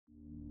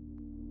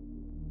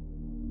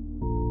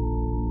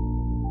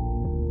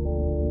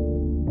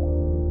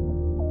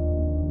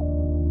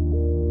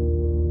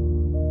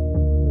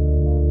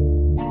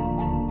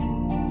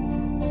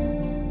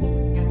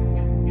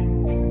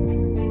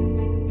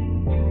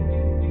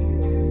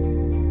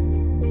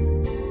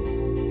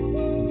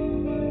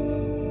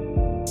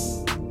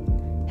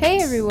Hey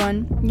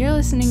everyone, you're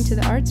listening to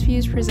the Arts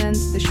Fuse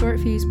Presents the Short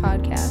Fuse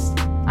podcast.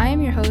 I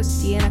am your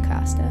host, Deanna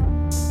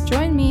Costa.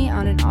 Join me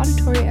on an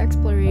auditory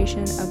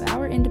exploration of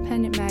our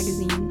independent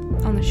magazine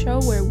on the show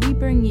where we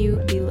bring you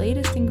the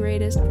latest and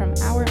greatest from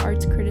our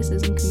arts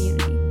criticism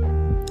community.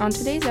 On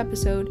today's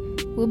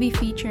episode, we'll be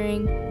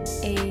featuring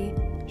a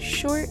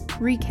short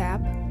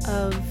recap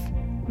of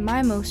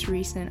my most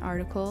recent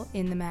article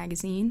in the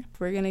magazine.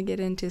 We're going to get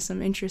into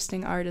some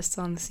interesting artists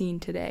on the scene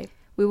today.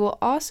 We will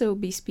also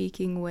be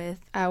speaking with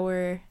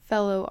our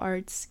fellow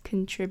arts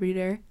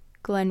contributor,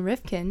 Glenn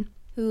Rifkin,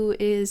 who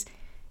is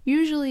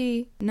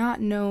usually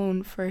not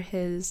known for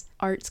his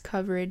arts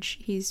coverage.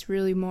 He's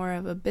really more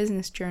of a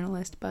business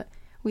journalist, but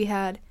we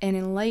had an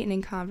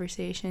enlightening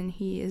conversation.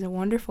 He is a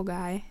wonderful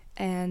guy,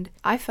 and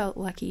I felt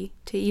lucky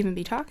to even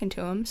be talking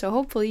to him, so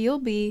hopefully you'll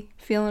be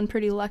feeling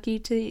pretty lucky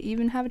to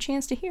even have a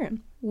chance to hear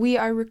him. We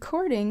are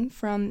recording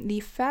from the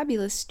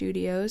fabulous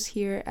studios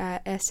here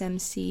at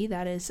SMC,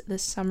 that is the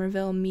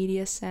Somerville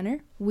Media Center.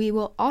 We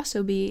will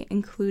also be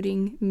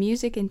including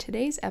music in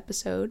today's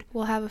episode.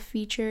 We'll have a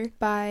feature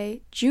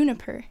by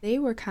Juniper. They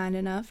were kind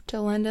enough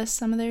to lend us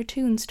some of their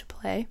tunes to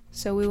play,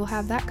 so we will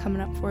have that coming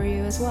up for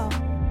you as well.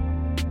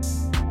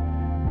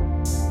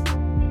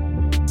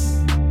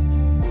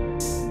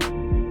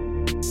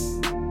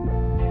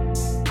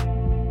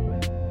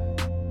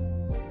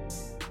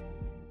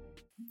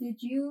 Did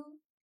you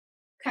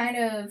kind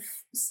of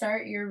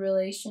start your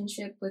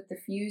relationship with the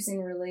Fuse in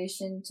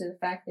relation to the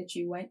fact that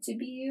you went to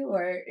BU,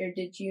 or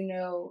did you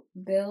know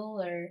Bill,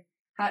 or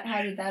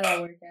how did that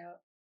all work out?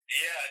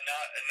 Yeah, and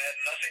that had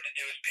nothing to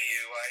do with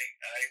BU.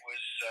 I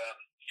was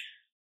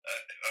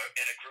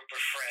in a group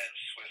of friends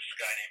with a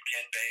guy named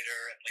Ken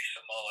Bader and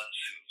Lisa Mullins,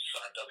 who's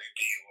on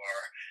WBUR.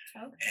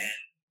 Okay. And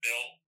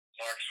Bill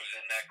Marks was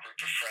in that group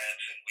of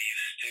friends, and we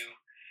used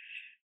to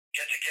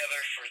get together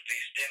for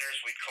these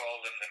dinners. We call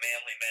them the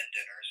Manly Men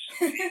dinners.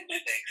 We eat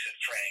steaks at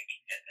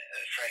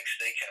Frank's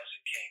Steakhouse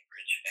in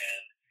Cambridge.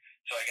 And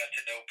so I got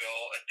to know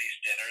Bill at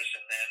these dinners,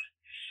 and then,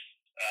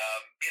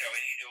 and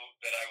he knew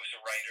that I was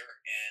a writer,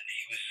 and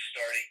he was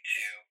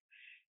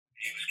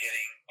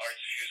getting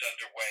Arts Fuse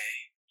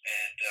underway,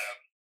 and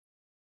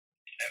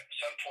at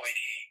some point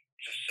he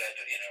just said,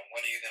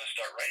 when are you going to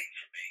start writing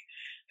for me?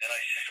 And I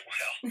said,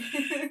 well,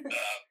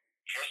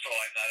 first of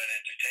all, I'm not an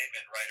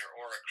entertainment writer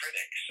or a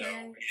critic, so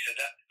right. He said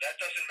that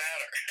doesn't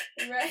matter.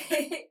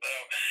 Right.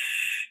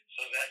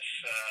 So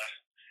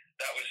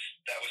that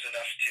was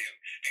enough to,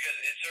 because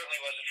it certainly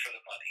wasn't for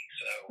the money.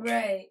 So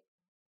right.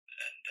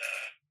 And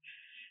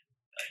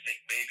I think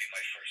maybe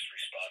my first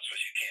response was,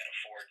 "You can't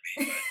afford me."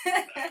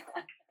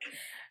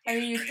 But I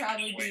mean, you'd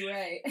probably be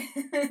right.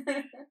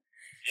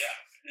 Yeah,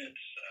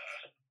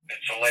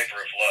 it's a labor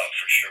of love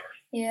for sure.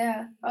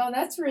 Yeah. Oh,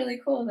 that's really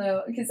cool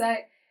though, because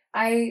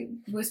I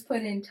was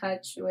put in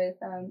touch with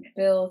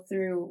Bill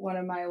through one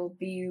of my old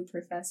BU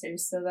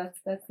professors, so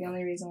that's the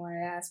only reason why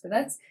I asked. But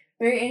that's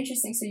very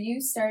interesting. So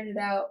you started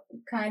out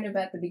kind of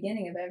at the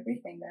beginning of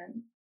everything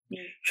then? No,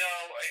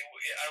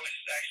 I was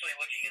actually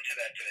looking into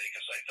that today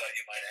because I thought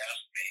you might ask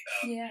me.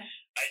 Yeah.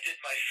 I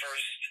did my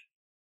first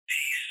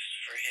piece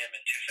for him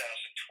in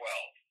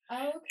 2012.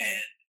 Oh, okay.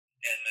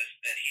 And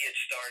he had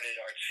started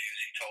Arts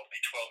Fuse, he told me,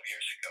 12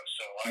 years ago.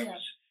 So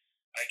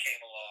I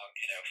came along,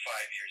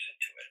 5 years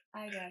into it.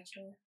 I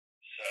gotcha.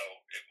 So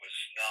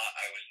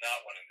I was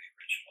not one of the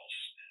originals.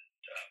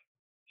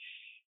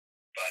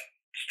 But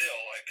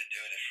still, I've been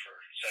doing it for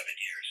 7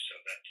 years, so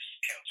that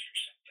counts for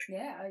something.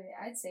 Yeah,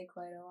 I'd say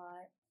quite a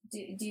lot.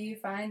 Do you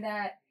find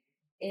that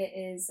it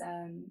is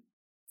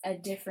a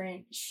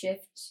different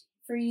shift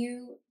for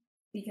you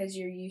because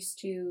you're used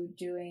to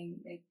doing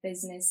like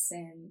business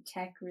and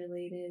tech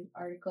related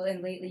articles,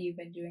 and lately you've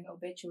been doing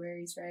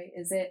obituaries, right?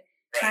 Is it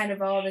kind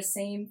of all the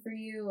same for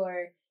you,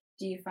 or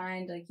do you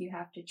find like you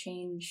have to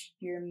change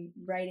your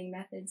writing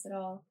methods at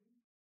all?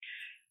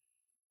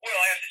 Well,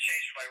 I have to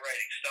change my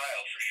writing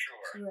style for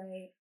sure.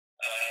 Right.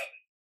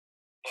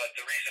 But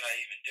the reason I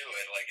even do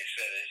it, like I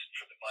said, isn't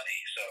for the money.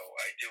 So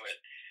I do it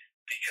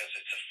because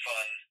it's a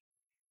fun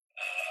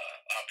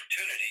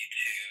opportunity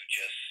to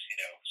just,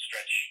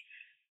 stretch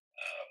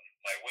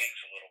my wings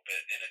a little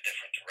bit in a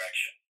different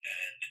direction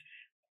and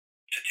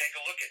to take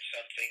a look at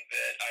something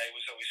that I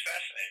was always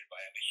fascinated by.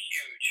 I'm a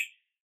huge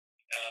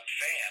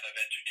fan of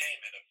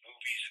entertainment, of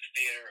movies, of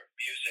theater, of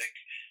music,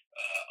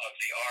 of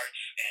the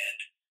arts, and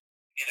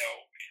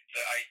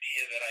the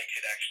idea that I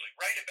could actually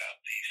write about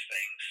these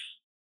things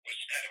was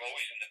kind of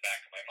always in the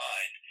back of my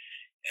mind.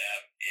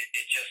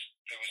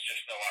 There was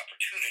just no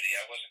opportunity.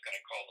 I wasn't going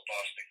to call the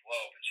Boston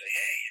Globe and say,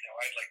 hey,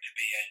 I'd like to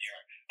be on your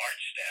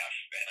art staff,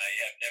 and I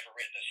have never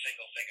written a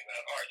single thing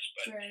about arts,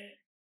 but right.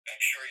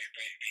 I'm sure you'd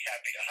be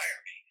happy to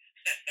hire me.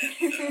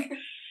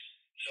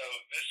 So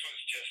this was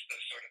just a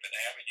sort of an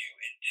avenue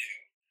into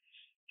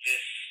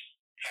this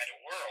kind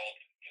of world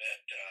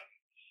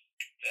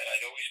that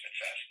I'd always been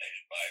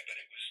fascinated by, but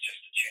it was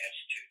just a chance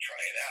to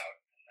try it out,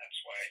 and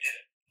that's why I did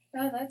it.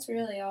 Oh, that's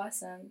really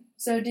awesome.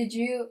 So did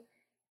you,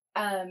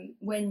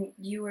 when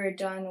you were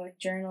done with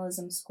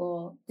journalism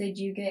school, did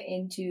you get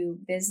into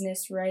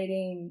business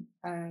writing,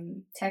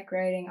 tech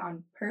writing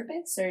on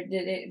purpose, or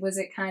was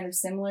it kind of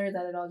similar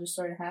that it all just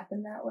sort of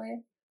happened that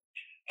way?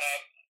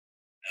 Um,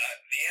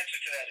 the answer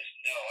to that is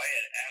no. I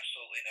had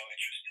absolutely no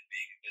interest in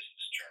being a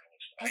business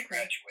journalist. I Okay.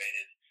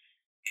 graduated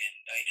in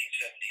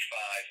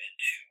 1975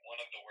 into one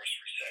of the worst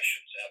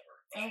recessions ever.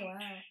 Oh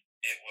wow.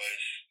 It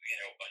was,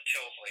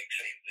 until, like,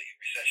 say, the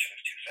recession of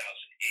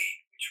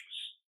 2008, which was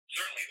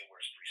certainly the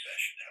worst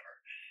recession ever.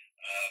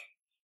 Um,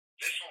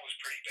 this one was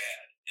pretty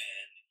bad,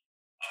 and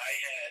I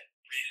had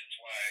reasons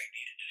why I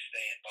needed to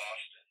stay in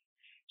Boston.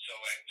 So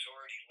I was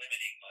already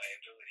limiting my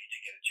ability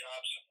to get a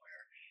job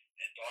somewhere.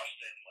 And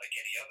Boston, like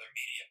any other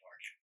media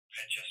market,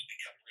 had just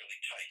become really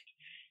tight.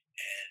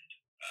 And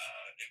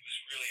it was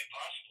really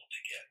impossible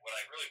to get. What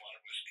I really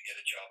wanted was to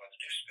get a job on the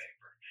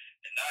newspaper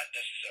and not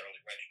necessarily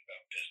writing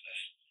about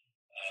business.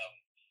 Um,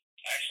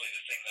 Actually,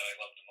 the thing that I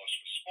loved the most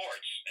was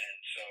sports, and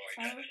so I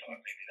kind of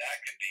thought maybe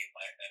that could be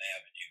an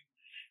avenue.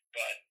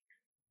 But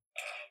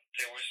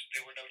there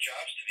were no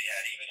jobs to be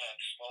had, even on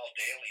small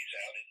dailies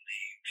out in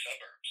the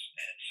suburbs.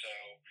 And so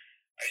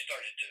I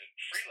started to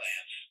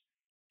freelance,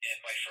 and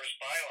my first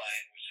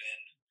byline was in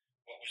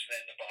what was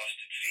then the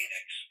Boston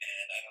Phoenix,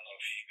 and I don't know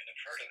if you even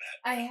have heard of that.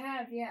 I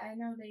have, yeah. I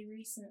know they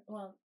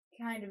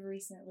kind of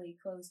recently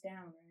closed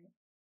down, right?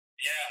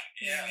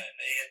 Yeah, and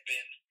they had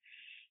been,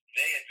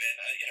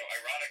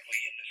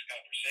 ironically in this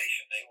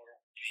conversation, they were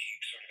the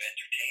sort of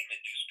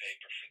entertainment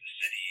newspaper for the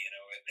city, and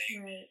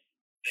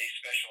they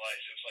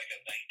specialized. It was like a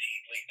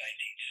late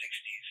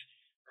 1960s,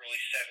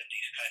 early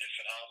 70s kind of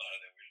phenomena.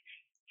 There was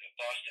the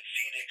Boston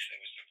Phoenix,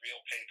 there was the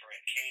Real Paper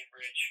in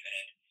Cambridge,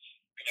 and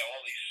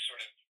all these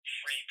sort of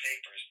free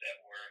papers that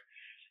were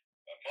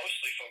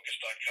mostly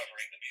focused on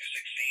covering the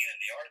music scene and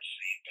the art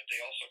scene, but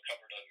they also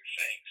covered other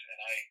things. And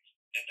I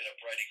ended up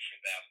writing for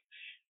them.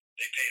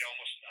 They paid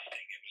almost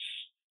nothing. It was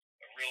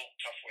a real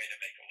tough way to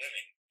make a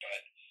living,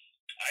 but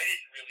I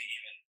didn't really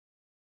even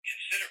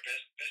consider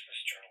business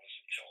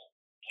journalism until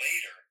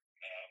later,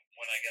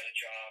 when I got a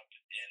job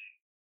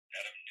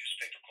at a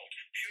newspaper called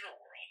Computer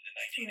World in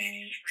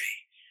 1983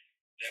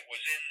 that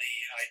was in the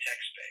high tech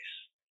space,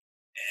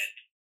 and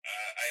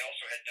I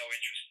also had no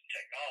interest in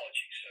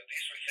technology, so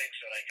these were things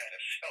that I kind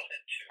of fell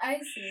into. I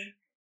see.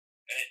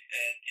 And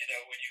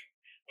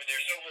when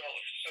there's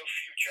so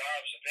few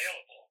jobs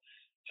available,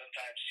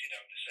 sometimes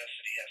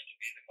necessity has to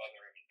be the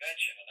mother of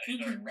invention. And I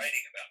started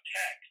writing about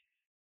tech,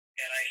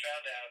 and I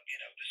found out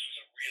this was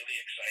a really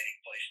exciting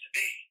place to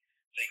be.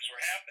 Things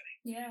were happening.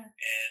 Yeah.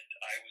 And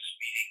I was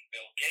meeting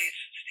Bill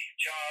Gates and Steve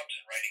Jobs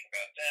and writing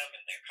about them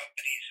and their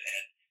companies,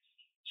 and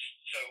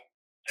so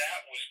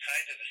that was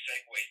kind of the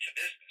segue to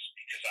business,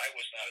 because I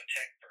was not a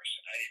tech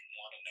person. I didn't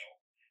want to know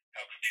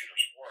how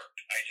computers worked.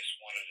 I just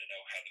wanted to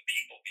know how the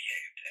people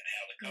behaved and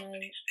how the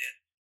companies did.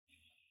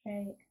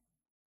 Right.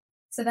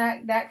 So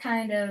that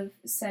kind of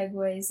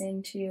segues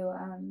into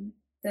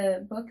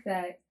the book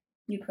that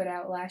you put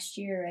out last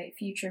year, right?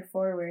 Future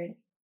Forward,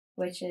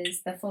 which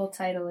is, the full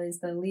title is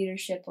The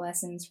Leadership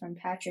Lessons from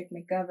Patrick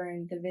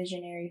McGovern, the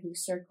Visionary Who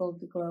Circled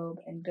the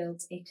Globe and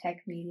Built a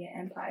Tech Media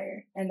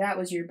Empire. And that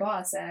was your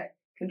boss at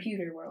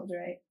Computer World,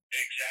 right?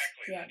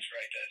 Exactly, yeah. That's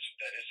right.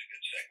 That is a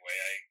good segue.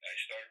 I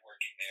started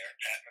working there.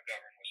 Pat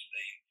McGovern was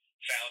the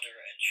founder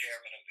and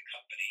chairman of the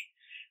company,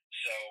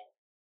 so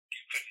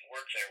you couldn't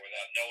work there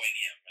without knowing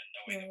him and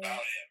knowing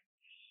about him.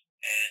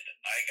 And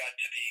I got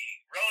to be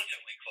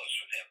relatively close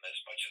with him, as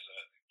much as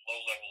a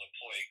low-level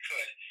employee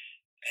could.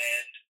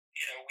 And,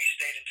 we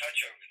stayed in touch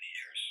over the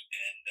years.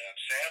 And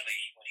sadly,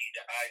 when he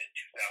died in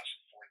 2014,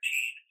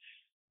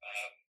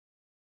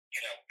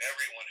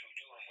 everyone who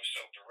knew him was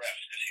so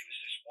bereft, because he was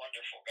this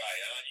wonderful guy,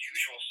 an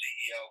unusual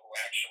CEO who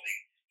actually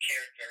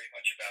cared very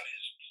much about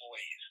his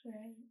employees.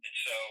 And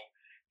so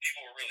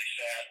people were really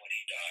sad when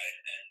he died.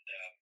 And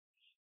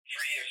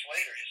 3 years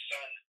later, his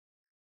son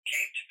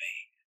came to me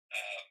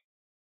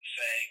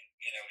saying,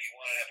 he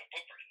wanted to have a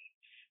book written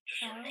to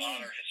sort of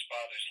honor his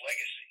father's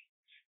legacy.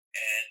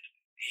 And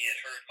he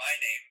had heard my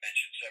name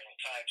mentioned several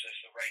times as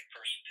the right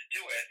person to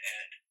do it,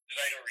 and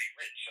because I'd already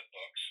written some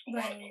books, a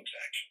lot of books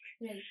actually.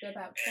 Yeah,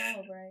 about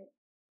 12, right?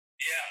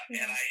 Yeah,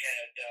 and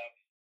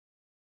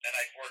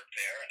I'd worked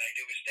there, and I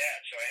knew his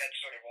dad, so I had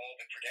sort of all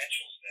the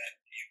credentials that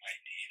you might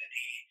need. And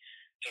he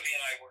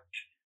and I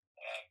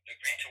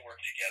agreed to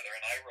work together,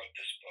 and I wrote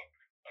this book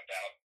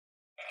about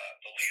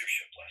the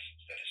leadership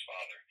lessons that his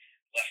father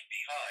left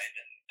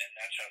behind, and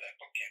that's how that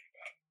book came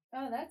about.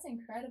 Oh, that's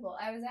incredible.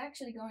 I was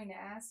actually going to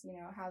ask,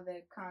 how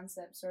the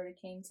concept sort of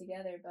came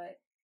together,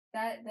 but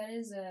that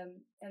is a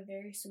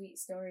very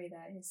sweet story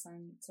that his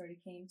son sort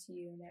of came to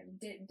you. And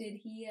did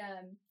he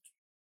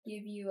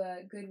give you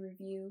a good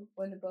review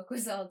when the book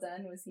was all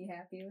done? Was he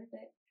happy with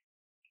it?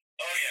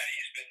 Oh yeah,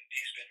 he's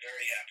been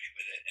very happy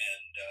with it,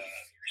 and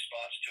the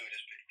response to it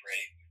has been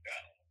great. We've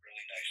gotten a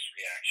really nice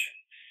reaction,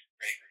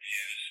 great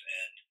reviews,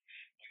 and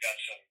we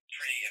got some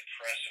pretty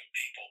impressive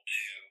people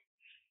to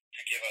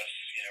give us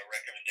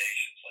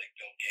recommendations, like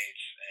Bill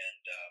Gates,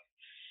 and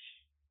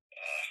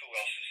who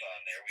else is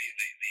on there?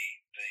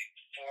 The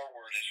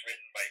foreword is written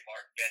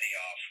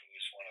who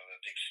is one of the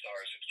big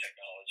stars of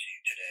technology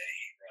today.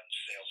 He runs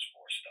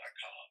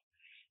Salesforce.com.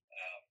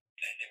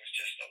 And there was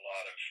just a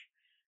lot of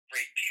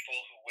great people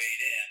who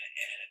weighed in,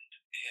 and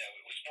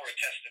it was more a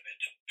testament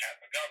to Pat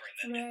McGovern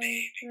than to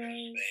me,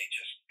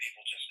 because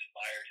people just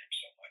admired him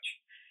so much.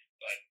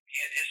 But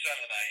his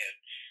son and I had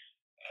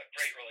a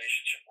great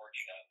relationship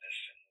working on this,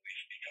 and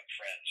we've become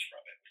friends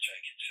from it, which I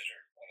consider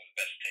one of the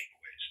best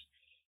takeaways.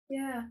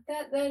 Yeah,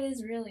 that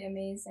is really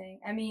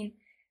amazing. I mean,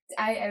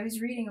 I was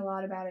reading a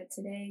lot about it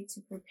today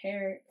to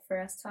prepare for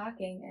us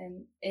talking,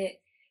 and it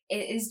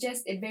is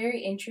just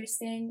very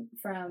interesting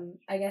from,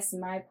 I guess,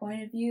 my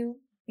point of view,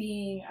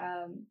 being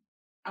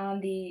on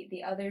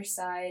the other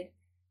side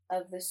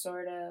of the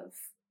sort of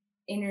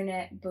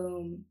internet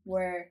boom,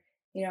 where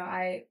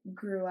I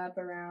grew up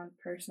around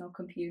personal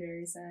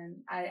computers,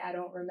 and I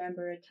don't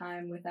remember a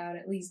time without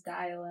at least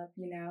dial-up,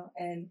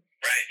 and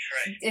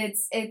Right.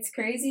 it's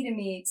crazy to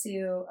me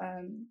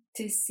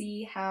to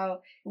see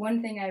how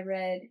one thing I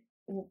read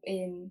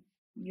in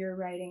your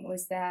writing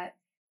was that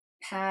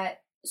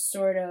Pat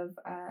sort of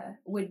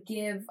would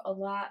give a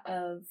lot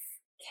of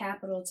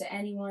capital to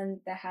anyone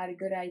that had a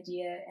good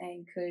idea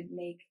and could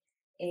make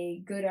a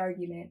good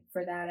argument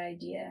for that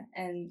idea,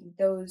 and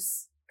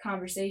those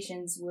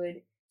conversations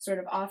would sort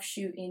of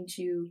offshoot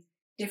into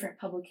different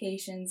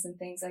publications and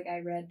things. Like I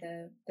read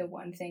the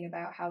one thing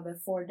about how the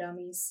For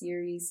Dummies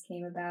series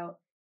came about,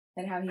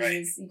 and how he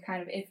was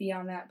kind of iffy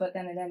on that, but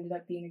then it ended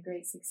up being a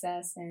great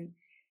success, and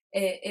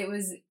it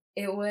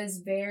was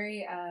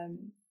very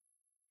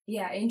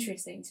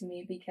interesting to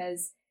me,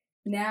 because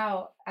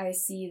now I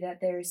see that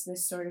there's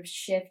this sort of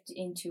shift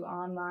into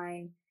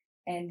online,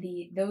 and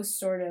those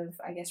sort of,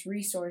 I guess,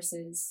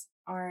 resources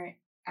aren't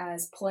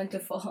as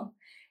plentiful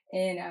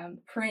in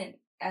print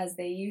as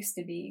they used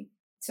to be.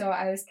 So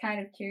I was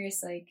kind of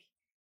curious, like,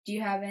 do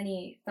you have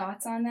any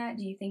thoughts on that?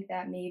 Do you think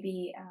that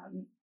maybe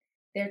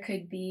there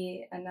could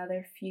be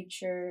another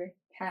future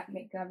Pat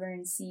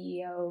McGovern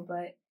CEO,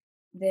 but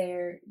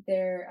their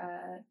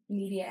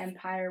media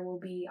empire will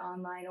be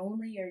online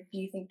only, or do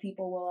you think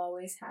people will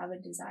always have a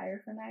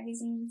desire for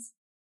magazines?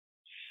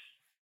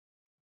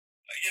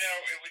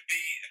 It would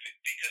be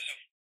because of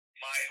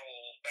my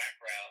whole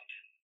background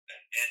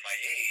and my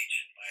age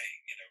and my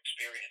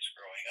experience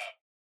growing up.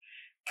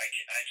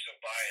 I'm so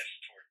biased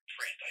toward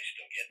print. I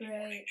still get the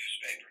morning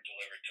newspaper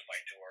delivered to my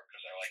door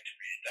because I like to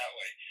read it that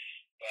way.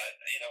 But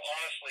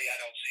honestly, I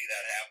don't see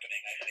that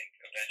happening. I think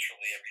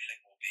eventually everything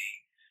will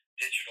be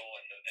digital,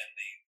 and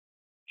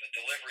the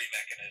delivery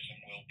mechanism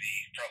will be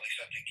probably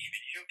something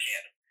even you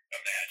can't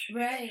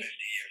imagine 50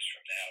 years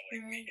from now.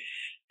 Like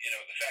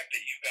the fact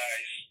that you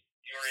guys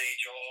your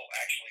age all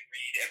actually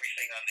read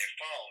everything on their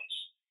phones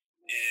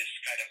is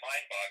kind of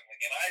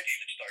mind-boggling, and I've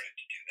even started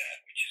to do that,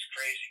 which is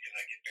crazy because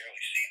I can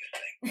barely see the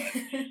thing. But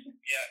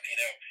yeah,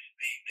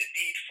 the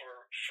need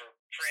for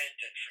print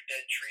and for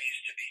dead trees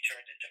to be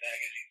turned into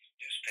magazines and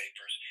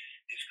newspapers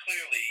is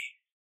clearly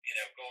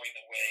going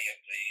the way of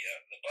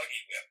the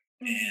buggy whip,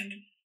 and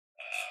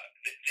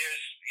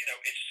there's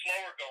it's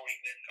slower going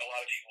than a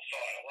lot of people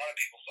thought. A lot of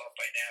people thought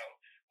by now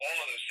all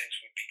of those things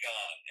would be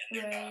gone, and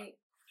they're not.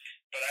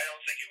 But I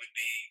don't think it would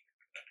be.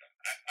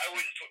 I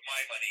wouldn't put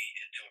my money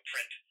into a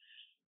print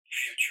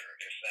future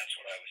if that's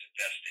what I was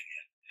investing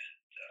in.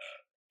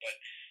 But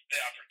the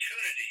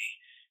opportunity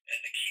and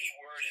the key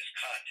word is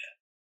content.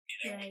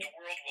 What the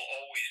world will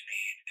always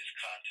need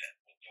is content.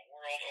 The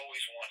world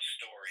always wants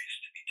stories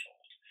to be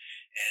told.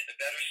 And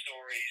the better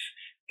stories,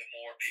 the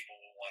more people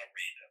will want to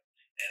read them.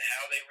 And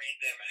how they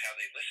read them and how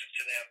they listen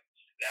to them,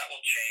 that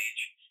will change.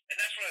 And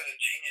that's one of the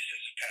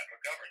geniuses of Pat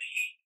McGovern.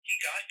 He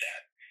got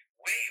that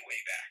way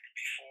back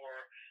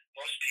before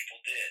most people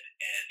did.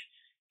 And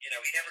he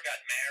never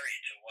got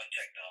married to one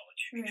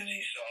technology because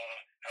he saw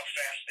how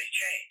fast they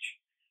change.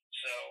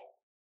 So,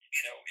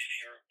 if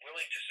you're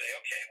willing to say,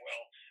 okay,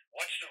 well,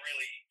 what's the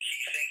really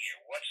key thing here?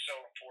 What's so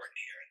important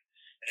here?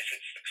 And if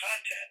it's the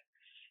content,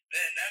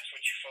 then that's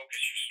what you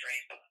focus your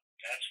strength on.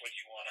 That's what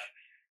you want to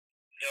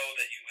know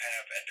that you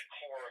have at the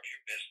core of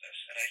your business.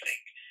 And I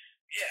think,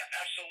 yeah,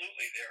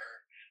 absolutely, there are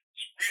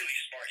really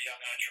smart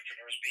young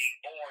entrepreneurs being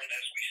born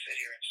as we sit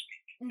here and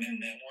speak. And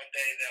then one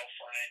day they'll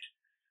find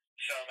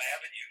some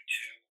avenue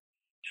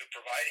to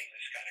providing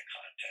this kind of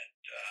content,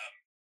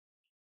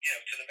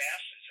 to the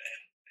masses,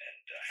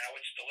 and how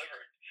it's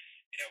delivered.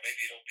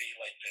 Maybe it'll be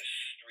like this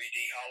 3D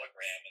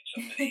hologram, and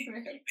somebody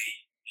it'll be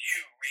you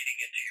reading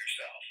it to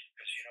yourself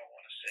because you don't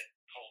want to sit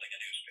holding a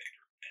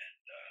newspaper.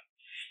 And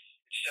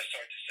it's just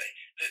hard to say.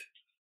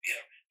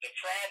 The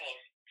problem,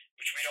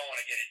 which we don't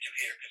want to get into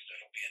here because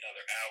it'll be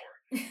another hour,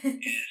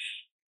 is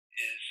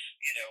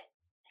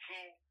who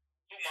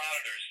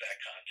monitors that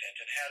content,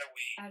 and how do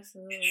we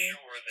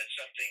ensure that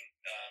something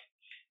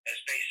as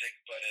basic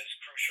but as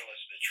crucial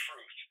as the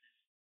truth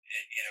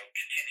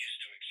continues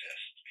to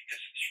exist,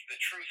 because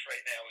the truth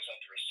right now is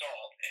under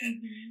assault,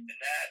 and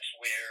that's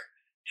where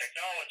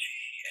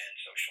technology and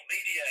social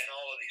media and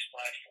all of these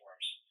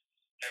platforms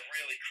have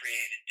really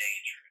created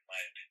danger, in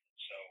my opinion.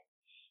 So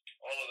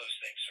all of those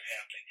things are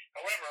happening.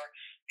 However,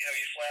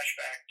 you flash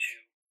back to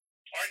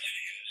Arts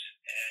Fuse,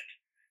 and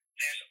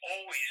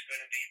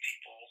going to be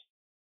people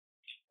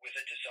with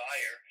a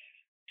desire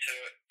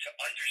to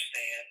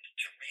understand,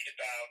 to read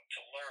about,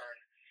 to learn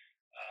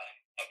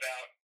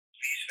about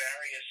these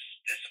various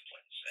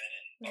disciplines. And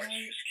in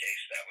ArtsView's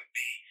case, that would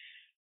be,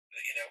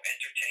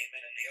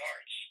 entertainment and the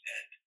arts.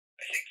 And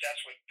I think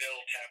that's what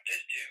Bill tapped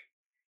into.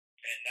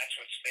 And that's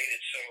what's made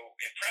it so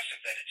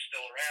impressive that it's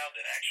still around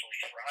and actually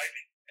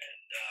thriving. And,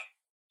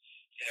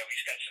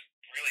 he's got some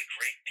really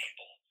great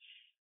people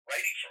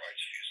writing for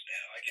ArtsViews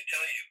now. I can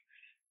tell you,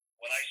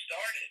 when I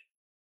started,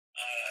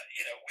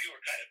 we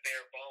were kind of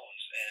bare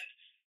bones, and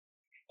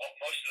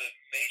most of the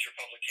major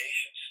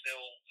publications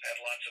still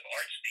had lots of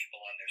arts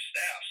people on their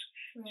staffs.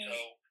 Right.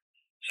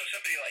 So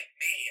somebody like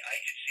me, I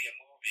could see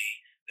a movie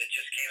that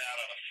just came out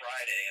on a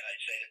Friday, and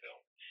I'd say to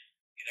Bill,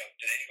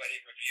 did anybody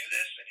review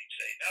this? And he'd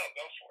say, no,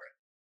 go for it.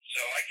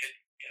 So I could,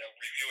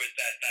 review it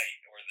that night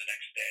or the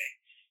next day.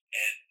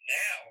 And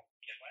now,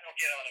 if I don't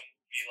get on a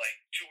movie like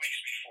 2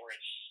 weeks before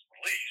it's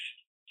released,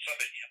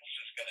 somebody else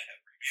is going to have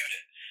reviewed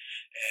it.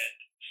 And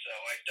so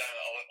I've done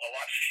a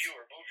lot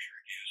fewer movie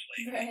reviews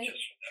lately, right,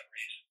 just for that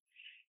reason.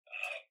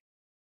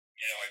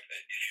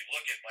 If you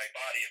look at my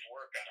body of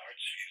work on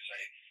ArtsViews,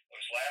 I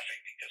was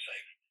laughing because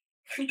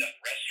I've done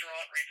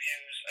restaurant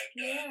reviews, I've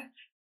done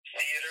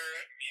theater,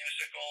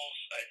 musicals,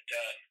 I've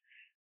done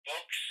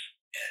books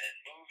and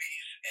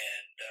movies,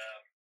 and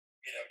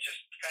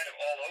just kind of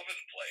all over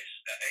the place.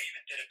 I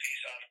even did a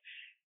piece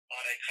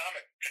on a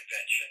comic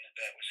convention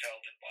that was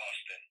held in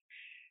Boston,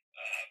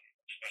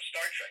 a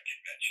Star Trek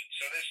convention.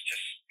 So there's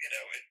just,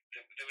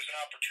 there was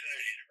an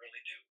opportunity to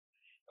really do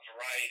a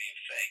variety of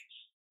things.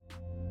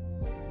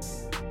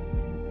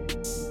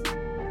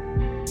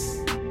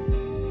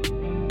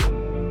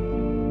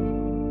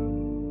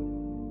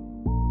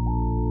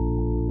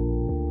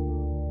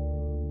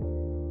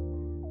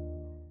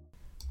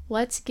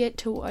 Let's get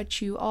to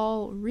what you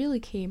all really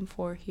came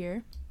for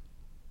here,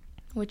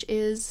 which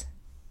is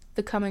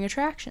the coming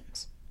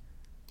attractions.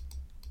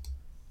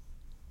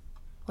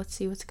 Let's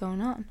see what's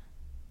going on.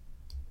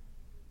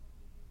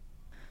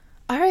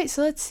 Alright,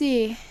 so let's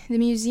see. The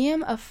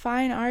Museum of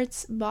Fine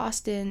Arts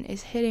Boston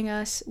is hitting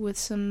us with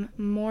some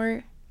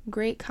more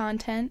great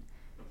content.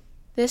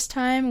 This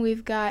time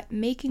we've got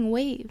Making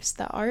Waves,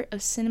 the Art of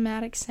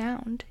Cinematic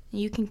Sound.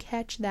 You can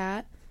catch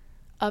that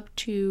up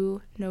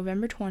to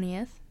November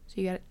 20th.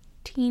 So you got a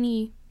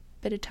teeny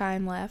bit of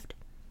time left.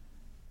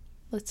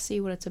 Let's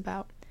see what it's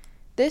about.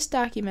 This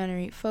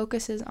documentary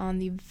focuses on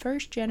the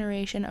first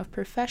generation of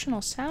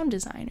professional sound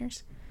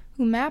designers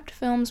who mapped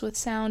films with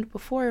sound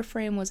before a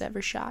frame was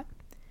ever shot.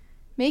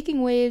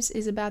 Making Waves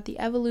is about the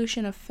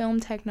evolution of film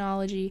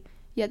technology,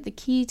 yet the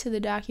key to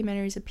the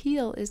documentary's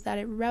appeal is that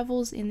it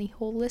revels in the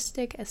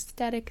holistic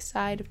aesthetic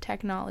side of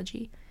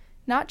technology,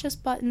 not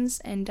just buttons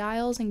and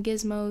dials and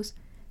gizmos,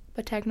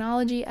 but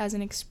technology as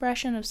an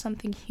expression of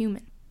something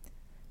human.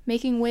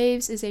 Making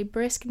Waves is a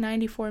brisk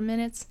 94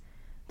 minutes,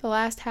 the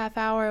last half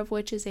hour of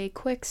which is a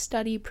quick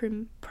study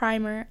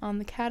primer on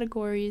the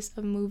categories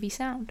of movie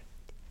sound.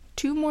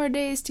 2 more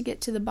days to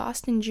get to the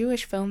Boston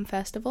Jewish Film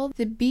Festival.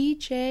 The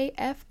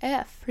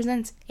BJFF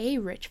presents a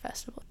rich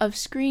festival of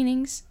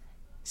screenings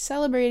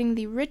celebrating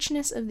the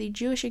richness of the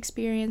Jewish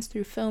experience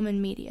through film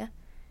and media.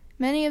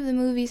 Many of the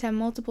movies have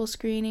multiple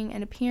screening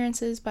and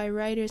appearances by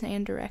writers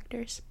and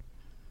directors.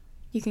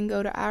 You can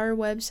go to our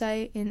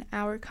website in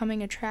our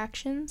coming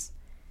attractions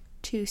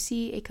to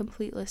see a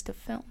complete list of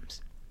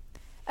films.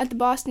 At the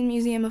Boston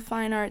Museum of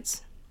Fine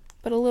Arts,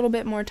 but a little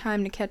bit more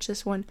time to catch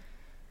this one,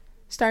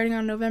 starting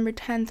on November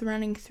 10th,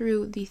 running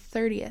through the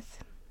 30th,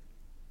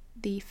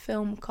 the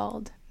film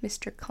called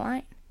Mr.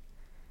 Klein.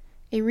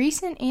 A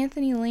recent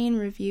Anthony Lane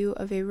review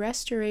of a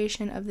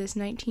restoration of this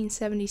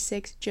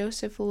 1976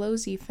 Joseph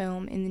Losey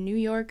film in the New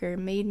Yorker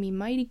made me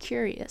mighty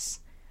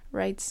curious,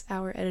 writes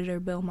our editor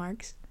Bill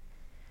Marks.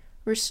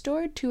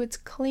 Restored to its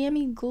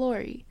clammy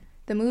glory,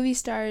 the movie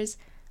stars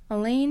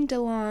Alain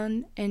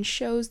Delon and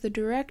shows the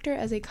director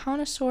as a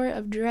connoisseur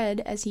of dread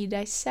as he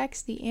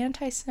dissects the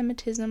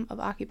anti-Semitism of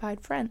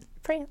occupied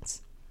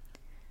France.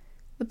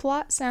 The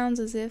plot sounds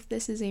as if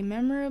this is a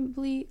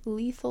memorably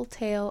lethal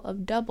tale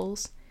of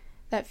doubles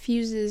that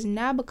fuses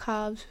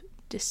Nabokov's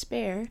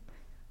despair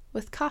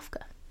with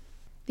Kafka.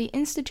 The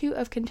Institute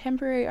of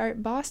Contemporary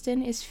Art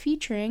Boston is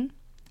featuring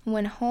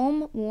When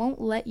Home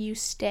Won't Let You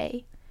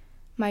Stay,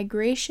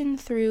 Migration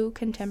Through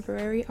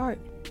Contemporary Art.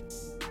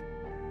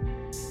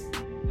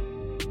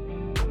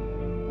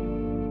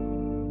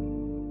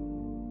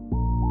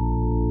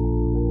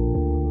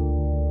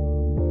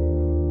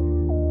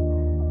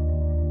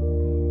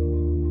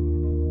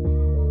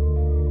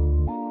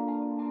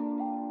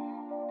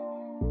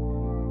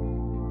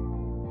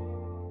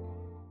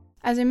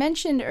 As I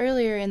mentioned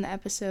earlier in the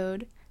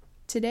episode,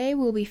 today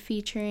we'll be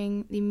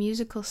featuring the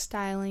musical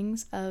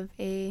stylings of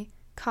a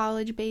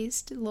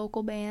college-based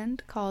local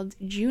band called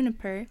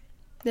Juniper.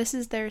 This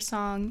is their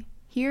song,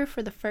 Here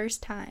for the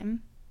First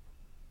Time.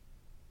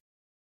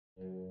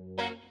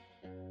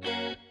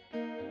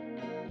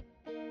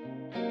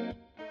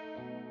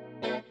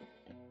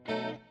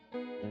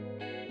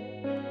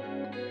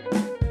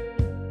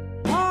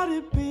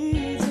 Hearted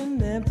beats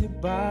and empty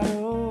bodies.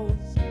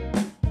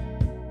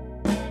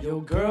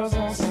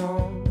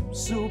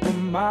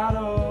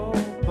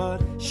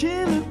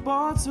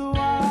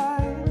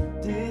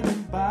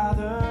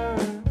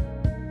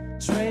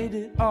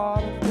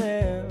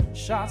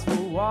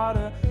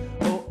 water.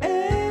 Oh,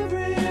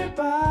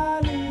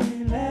 everybody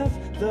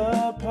left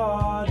the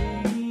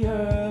party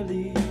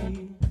early,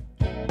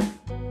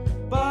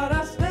 but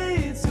I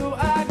stayed so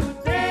I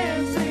could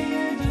dance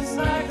here just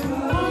like the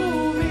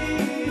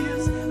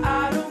movies.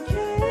 I don't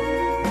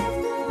care if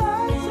the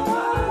lights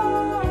are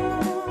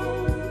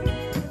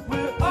on.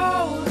 We're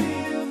all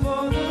here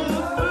for the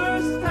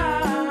first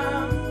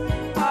time.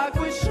 I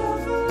quit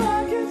shuffle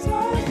like it's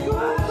high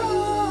school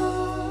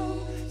prom.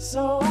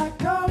 So I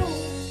go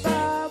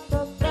ba ba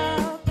ba ba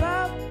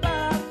ba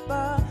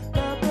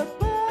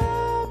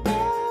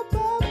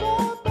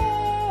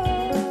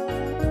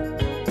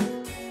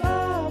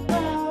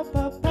ba ba ba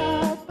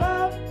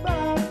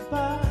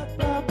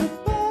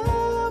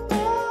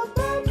ba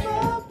ba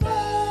ba ba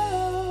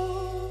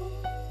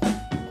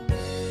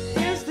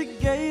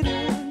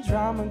instigating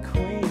drama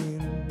queen.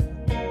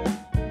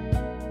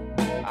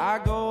 I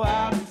go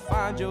out and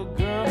find your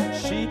girl.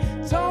 She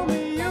told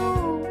me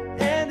you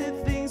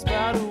ended things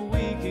about a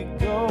week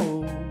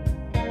ago.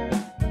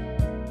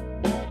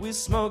 We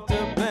smoked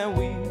up and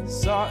we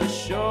saw a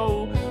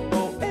show.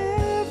 Oh,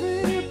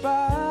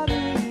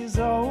 everybody's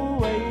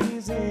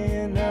always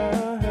in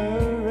a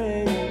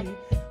hurry,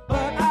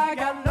 but I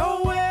got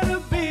nowhere to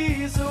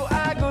be, so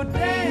I go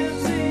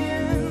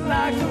dancing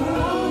like the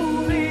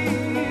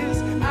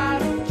movies. I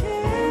don't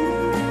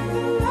care if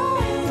the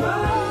lights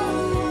are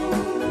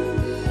on.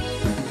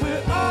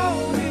 We're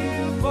all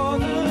here for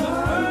the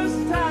first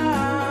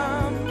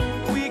time.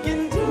 We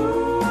can do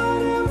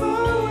whatever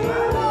we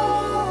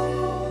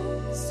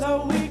want.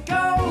 So we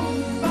go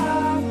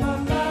ba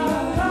ba ba ba ba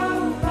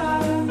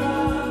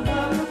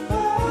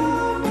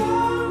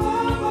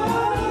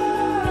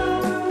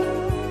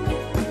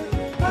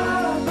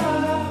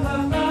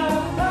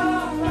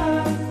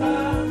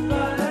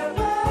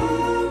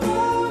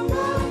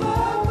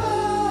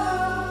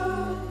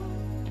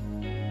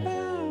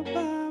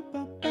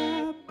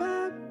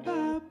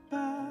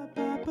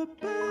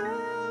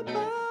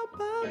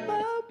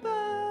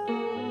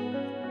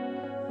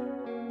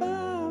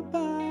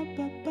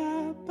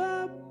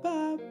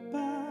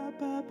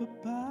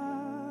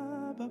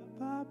ba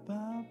ba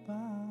ba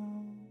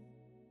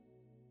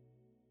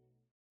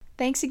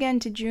Thanks again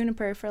to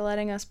Juniper for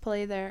letting us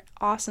play their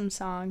awesome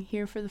song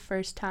here for the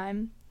first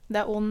time.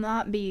 That will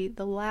not be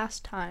the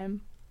last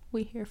time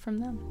we hear from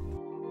them.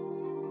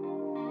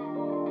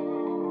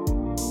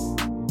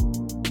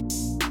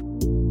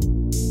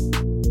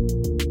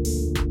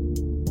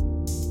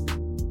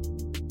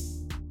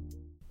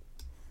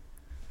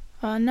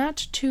 Not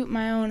to toot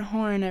my own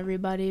horn,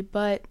 everybody,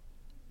 but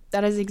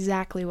that is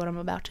exactly what I'm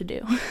about to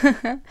do.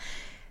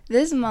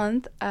 This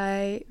month,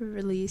 I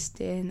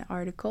released an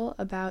article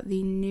about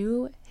the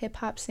new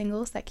hip-hop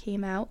singles that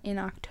came out in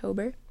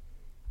October.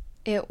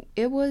 It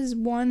was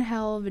one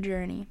hell of a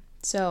journey,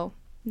 so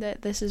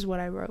this is what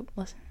I wrote.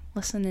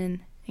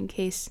 Listen in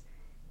case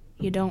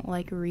you don't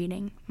like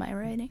reading my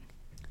writing.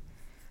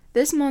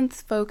 This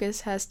month's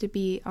focus has to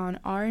be on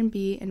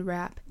R&B and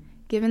rap,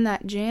 given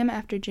that jam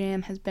after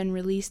jam has been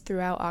released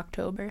throughout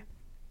October.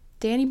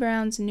 Danny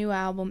Brown's new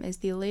album is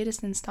the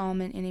latest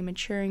installment in a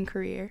maturing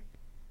career.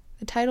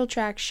 The title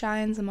track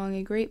shines among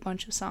a great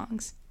bunch of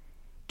songs.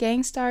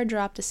 Gangstar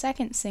dropped a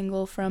second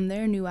single from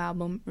their new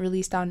album,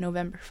 released on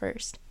November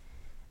 1st.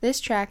 This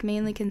track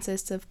mainly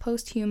consists of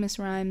posthumous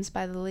rhymes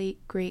by the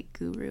late, great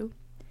Guru.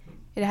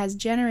 It has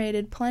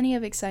generated plenty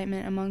of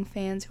excitement among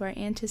fans who are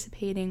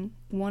anticipating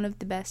one of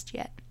the best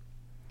yet.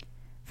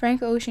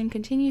 Frank Ocean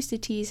continues to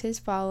tease his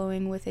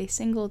following with a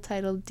single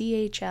titled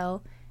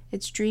DHL.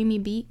 Its dreamy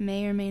beat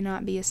may or may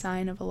not be a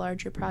sign of a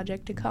larger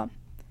project to come.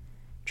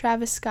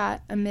 Travis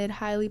Scott, amid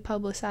highly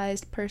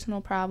publicized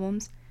personal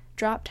problems,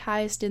 dropped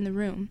Highest in the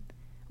Room,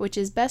 which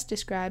is best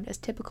described as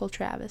typical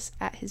Travis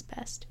at his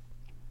best.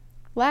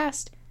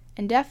 Last,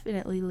 and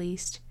definitely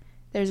least,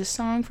 there's a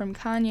song from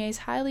Kanye's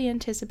highly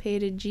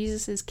anticipated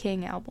Jesus is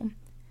King album.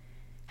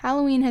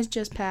 Halloween has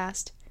just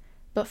passed,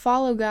 but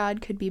Follow God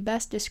could be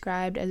best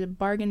described as a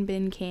bargain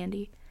bin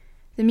candy.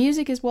 The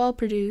music is well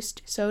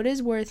produced, so it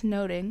is worth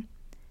noting,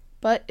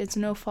 but it's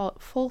no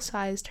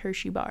full-sized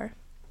Hershey bar.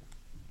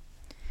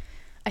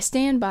 I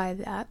stand by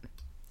that,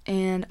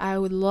 and I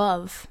would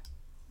love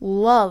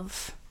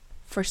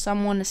for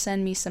someone to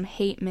send me some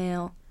hate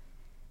mail,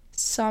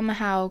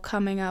 somehow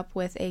coming up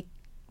with a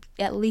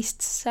at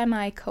least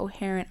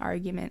semi-coherent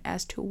argument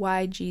as to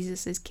why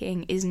Jesus is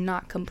King is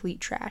not complete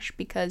trash,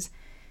 because,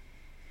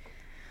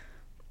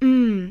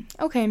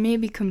 okay,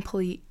 maybe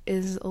complete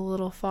is a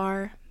little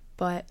far,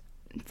 but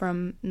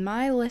from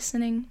my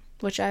listening,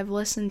 which I've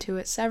listened to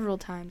it several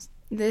times,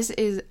 this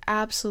is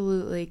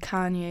absolutely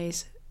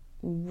Kanye's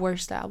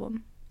worst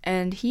album.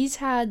 And he's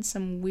had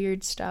some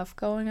weird stuff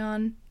going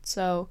on,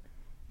 so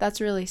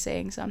that's really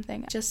saying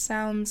something. It just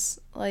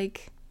sounds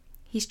like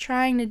he's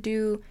trying to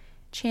do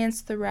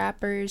Chance the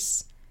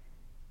Rapper's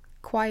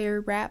choir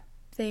rap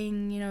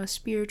thing,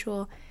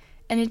 spiritual,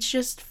 and it's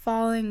just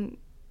falling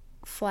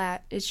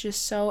flat. It's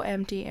just so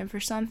empty, and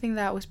for something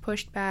that was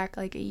pushed back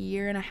like a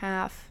year and a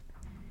half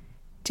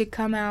to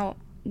come out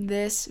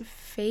this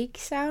fake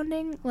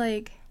sounding,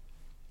 like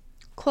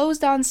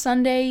Closed on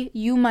Sunday,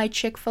 you my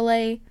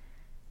Chick-fil-A.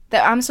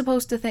 That I'm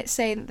supposed to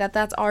say that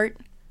that's art.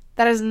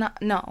 That is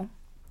not, no.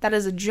 That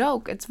is a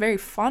joke. It's very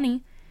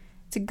funny.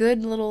 It's a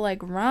good little,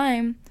 like,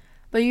 rhyme.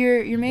 But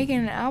you're making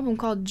an album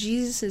called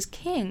Jesus is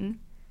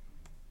King.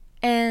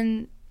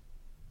 And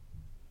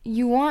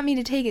you want me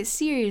to take it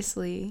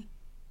seriously.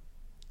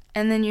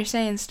 And then you're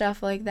saying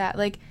stuff like that.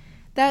 Like,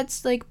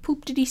 that's, like,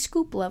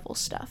 poop-diddy-scoop level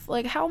stuff.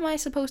 Like, how am I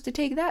supposed to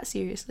take that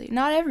seriously?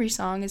 Not every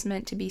song is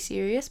meant to be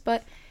serious,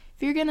 but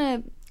if you're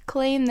gonna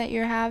claim that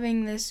you're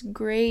having this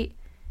great,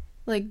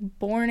 like,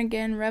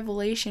 born-again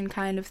revelation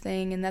kind of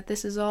thing, and that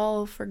this is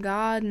all for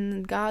God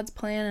and God's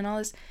plan and all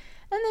this,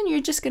 and then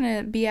you're just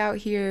gonna be out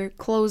here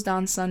closed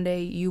on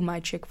Sunday, you my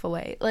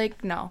Chick-fil-A.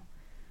 Like, no.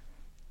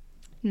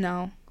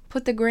 No.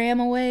 Put the gram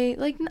away.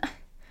 Like,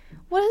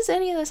 what does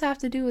any of this have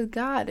to do with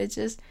God? It's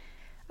just,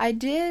 I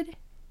did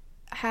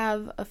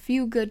have a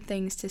few good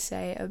things to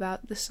say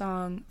about the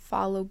song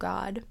Follow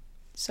God,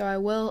 so I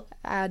will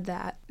add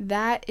that.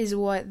 That is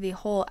what the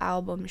whole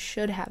album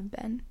should have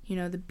been. You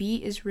know, the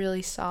beat is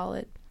really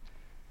solid.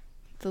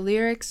 The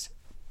lyrics,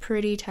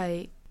 pretty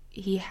tight.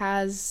 He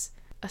has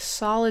a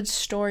solid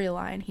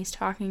storyline. He's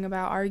talking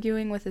about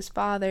arguing with his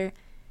father,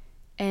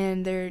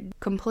 and they're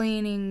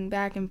complaining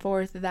back and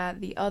forth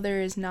that the other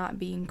is not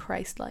being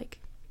Christ-like.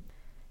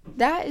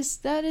 That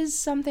is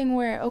something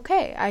where,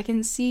 okay, I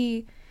can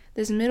see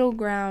this middle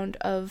ground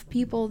of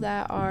people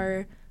that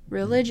are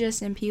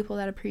religious and people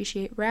that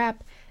appreciate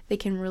rap. They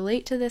can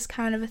relate to this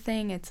kind of a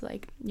thing. It's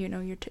like, you know,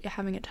 you're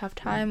having a tough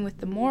time with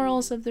the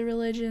morals of the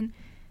religion.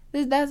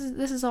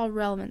 This is all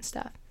relevant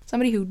stuff.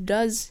 Somebody who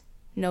does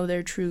know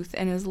their truth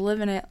and is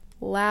living it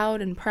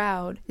loud and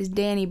proud is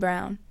Danny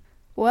Brown.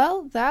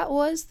 Well, that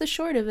was the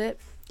short of it.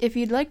 If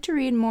you'd like to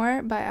read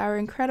more by our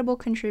incredible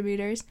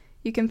contributors,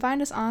 you can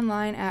find us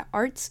online at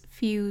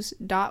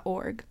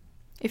artsfuse.org.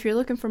 If you're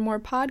looking for more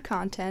pod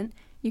content,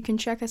 you can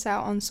check us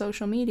out on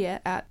social media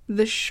at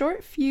the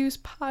Short Fuse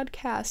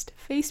Podcast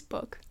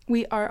Facebook.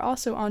 We are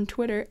also on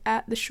Twitter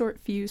at the Short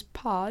Fuse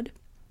Pod.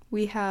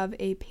 We have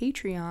a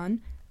Patreon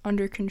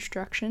under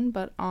construction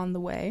but on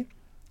the way.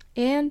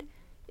 And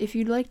if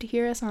you'd like to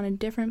hear us on a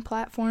different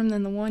platform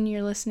than the one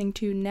you're listening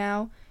to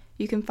now,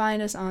 you can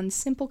find us on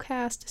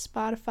Simplecast,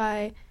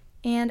 Spotify,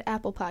 and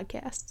Apple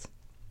Podcasts.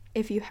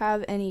 If you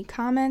have any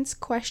comments,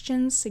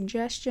 questions,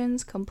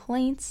 suggestions,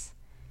 complaints,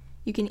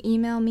 you can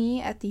email me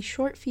at the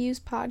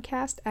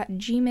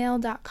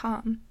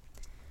shortfusepodcast@gmail.com.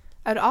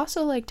 I'd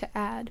also like to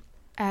add,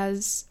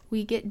 as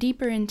we get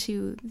deeper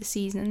into the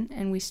season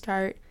and we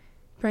start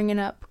bringing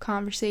up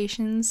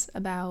conversations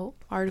about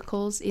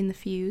articles in the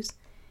Fuse,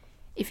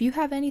 if you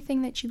have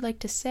anything that you'd like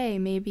to say,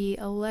 maybe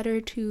a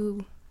letter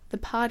to the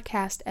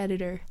podcast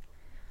editor,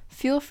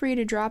 feel free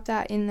to drop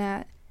that in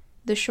that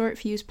the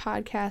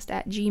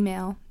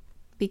shortfusepodcast@gmail,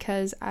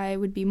 because I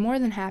would be more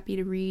than happy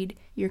to read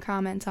your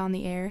comments on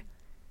the air,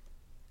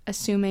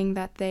 assuming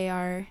that they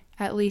are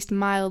at least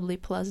mildly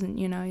pleasant.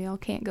 You know, y'all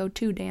can't go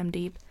too damn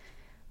deep.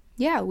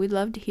 Yeah, we'd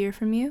love to hear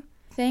from you.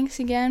 Thanks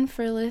again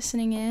for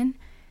listening in.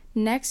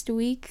 Next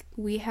week,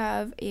 we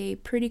have a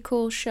pretty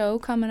cool show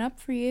coming up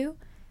for you.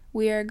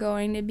 We are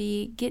going to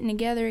be getting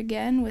together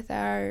again with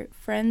our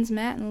friends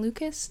Matt and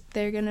Lucas.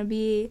 They're going to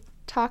be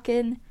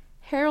talking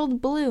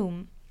Harold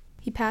Bloom.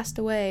 He passed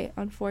away,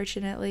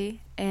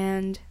 unfortunately,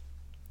 and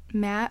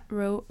Matt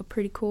wrote a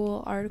pretty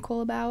cool article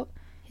about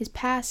his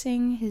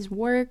passing, his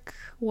work,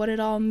 what it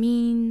all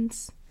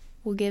means.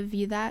 We'll give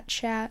you that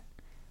chat.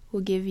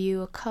 We'll give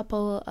you a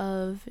couple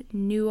of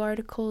new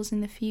articles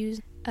in the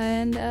Fuse.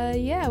 And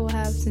yeah, we'll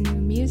have some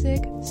new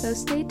music. So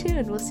stay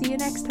tuned. We'll see you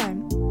next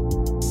time.